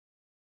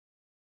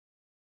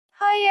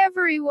Hi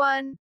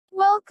everyone.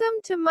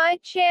 Welcome to my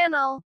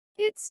channel.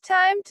 It's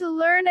time to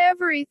learn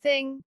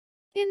everything.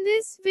 In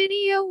this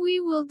video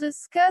we will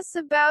discuss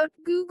about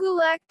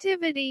Google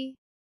Activity.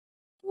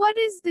 What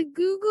is the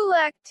Google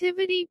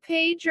Activity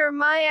page or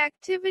My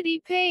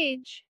Activity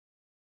page?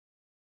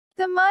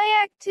 The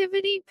My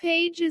Activity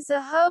page is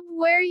a hub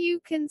where you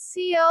can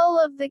see all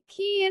of the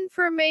key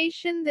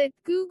information that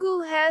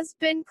Google has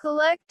been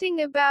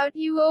collecting about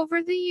you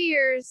over the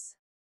years.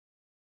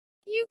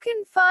 You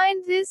can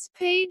find this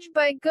page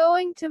by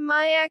going to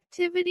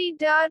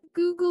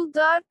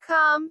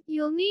myactivity.google.com.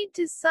 You'll need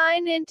to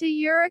sign into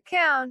your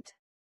account.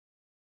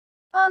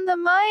 On the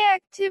My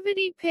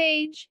Activity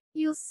page,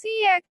 you'll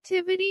see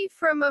activity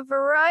from a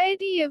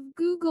variety of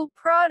Google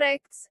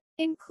products,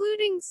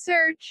 including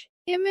search,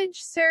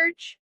 image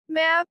search,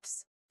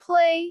 maps,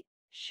 play,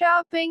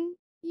 shopping,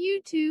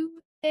 YouTube,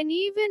 and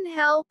even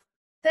help.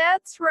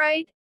 That's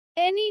right.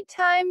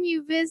 Anytime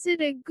you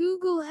visit a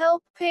Google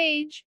Help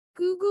page,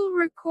 Google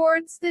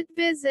records that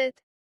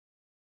visit.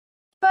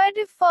 By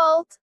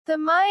default, the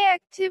My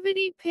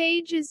Activity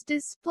page is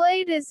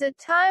displayed as a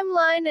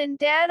timeline and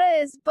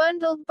data is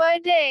bundled by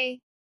day.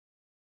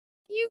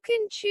 You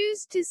can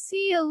choose to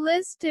see a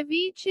list of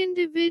each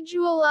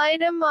individual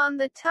item on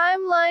the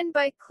timeline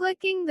by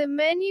clicking the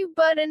menu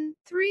button,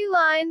 3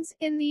 lines,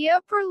 in the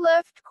upper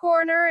left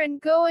corner and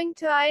going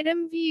to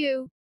Item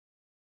View.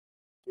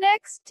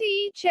 Next to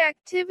each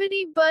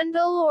activity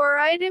bundle or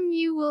item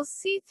you will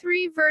see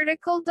 3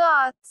 vertical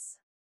dots.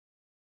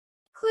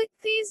 Click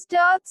these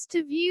dots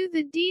to view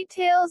the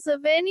details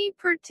of any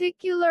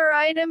particular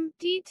item.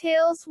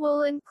 Details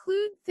will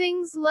include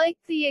things like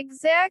the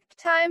exact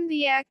time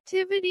the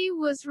activity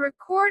was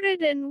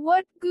recorded and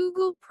what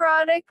Google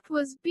product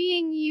was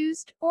being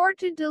used, or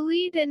to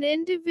delete an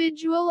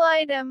individual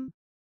item.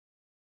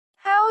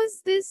 How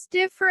is this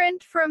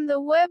different from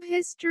the Web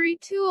History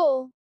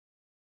tool?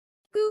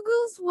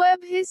 Google's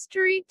Web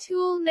History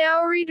tool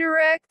now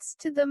redirects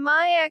to the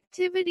My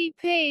Activity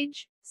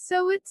page,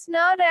 so it's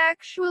not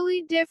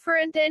actually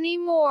different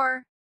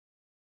anymore.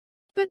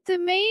 But the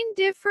main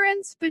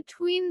difference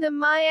between the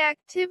My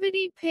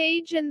Activity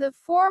page and the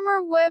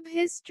former Web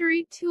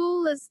History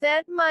tool is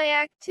that My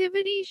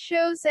Activity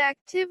shows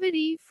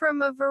activity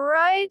from a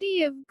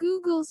variety of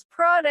Google's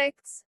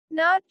products,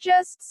 not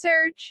just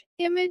search,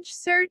 image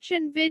search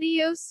and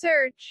video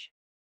search.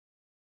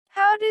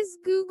 How does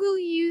Google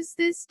use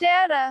this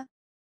data?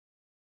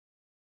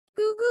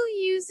 Google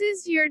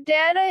uses your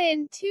data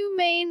in 2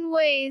 main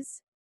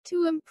ways: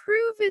 to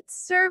improve its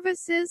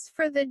services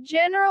for the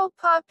general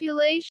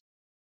population